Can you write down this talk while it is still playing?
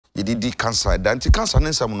did cancer. Danti cancer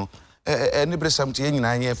and some no. Any bresam to any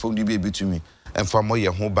 9 years from the baby to me, and for more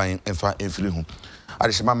your home buying and for every home. I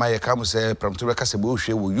just my come say, Pramtura Casabo,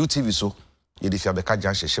 she will UTV so. If you have a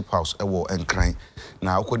Kajan ship house, a war and crying.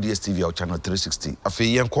 Now, call DSTV or channel 360. A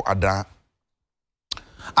fee yanko ada.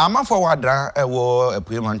 I'm a forward a war a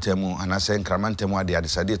Pimantemo, and I say Cramantemo, they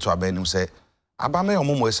decided to abandon him. Say, Abame or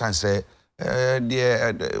Momo San say,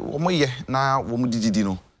 dear, Omoye, now, woman did you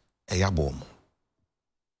know, a yabom.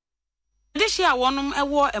 This year, one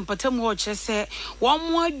war and Potem watcher say,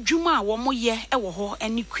 one more Juma, 1 more year, a war,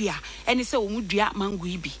 any queer, and it's a woodria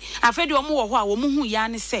manguibi. I've heard one more while woman who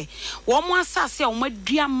yarn say, 1 more sassy or my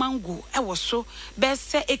dear mango, I was so best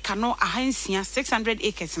say a canoe a hensia 600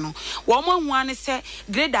 acres no. 1 more one say,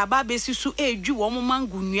 great ababesu so a Jew, 1 more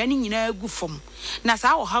mango, yanning in a good form.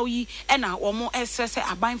 Nasa how ye and a 1 more SS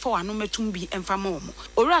a bind for a number to be and famom.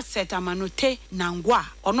 Ora set a manote nangua,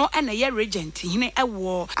 or no and a year regent in a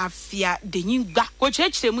war afia. The new ga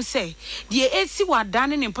which them say the AC were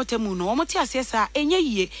done in Potemuno, Motias, yes, any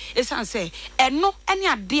ye, as I say, and no any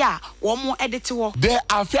idea, 1 more editor. They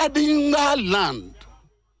are feeding land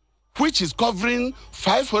which is covering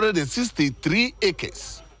 563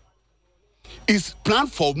 acres. It's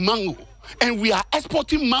planned for mango, and we are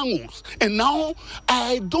exporting mangoes. And now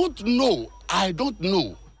I don't know,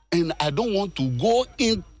 and I don't want to go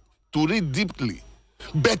into it deeply,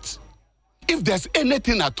 but if there's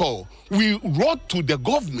anything at all, we wrote to the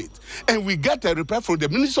government and we get a reply from the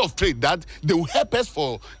Minister of Trade that they will help us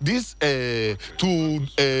for this to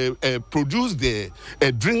produce the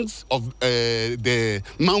drinks of the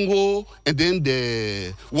mango and then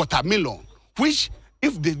the watermelon, which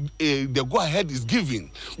if the go-ahead is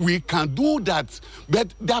given, we can do that.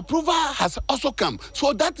 But the approval has also come.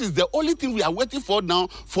 So that is the only thing we are waiting for now,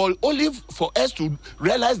 for us to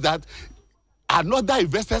realize that another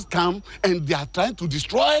investors come and they are trying to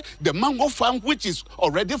destroy the mango farm, which is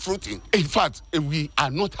already fruiting. In fact, we are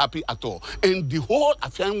not happy at all. And the whole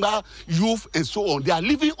Afianga youth and so on, they are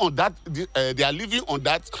living on that.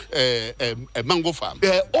 Mango farm.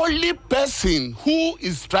 The only person who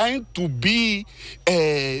is trying to be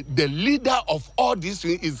the leader of all this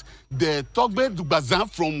is the Togbe Dubazan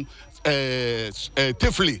from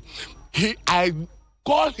Tifli. I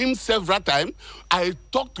called him several times. I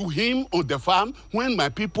talked to him on the farm when my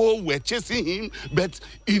people were chasing him. But,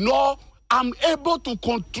 I'm able to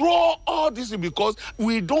control all this because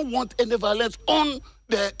we don't want any violence on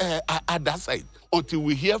the other side. Until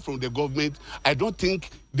we hear from the government, I don't think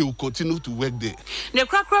they will continue to work there. The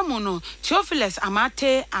Cracker Mono, Theophilus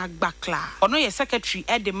Amate Agbakla, or no secretary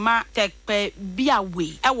at the Ma Tekpe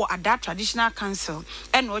Biawe, our that traditional council,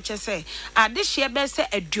 and what you say, this year best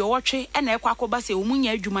a Dioche and a Quacobase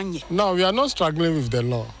Umunya Jumanye. No, we are not struggling with the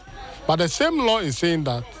law, but the same law is saying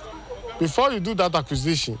that before you do that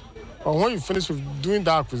acquisition, or when you finish with doing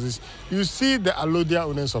that acquisition, you see the allodia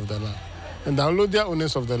owners of the land, and the allodia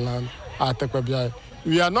owners of the land are Tekpe Biawe.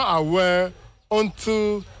 We are not aware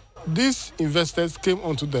until these investors came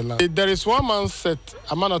onto the land. There is one man set,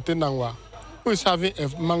 Amanote Nangwa, who is having a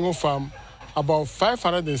mango farm about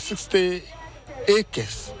 560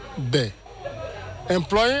 acres there,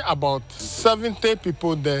 employing about 70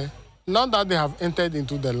 people there. Now that they have entered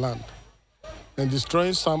into the land and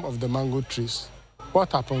destroying some of the mango trees,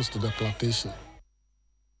 what happens to the plantation?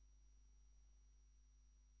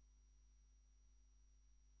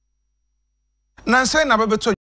 Nancy,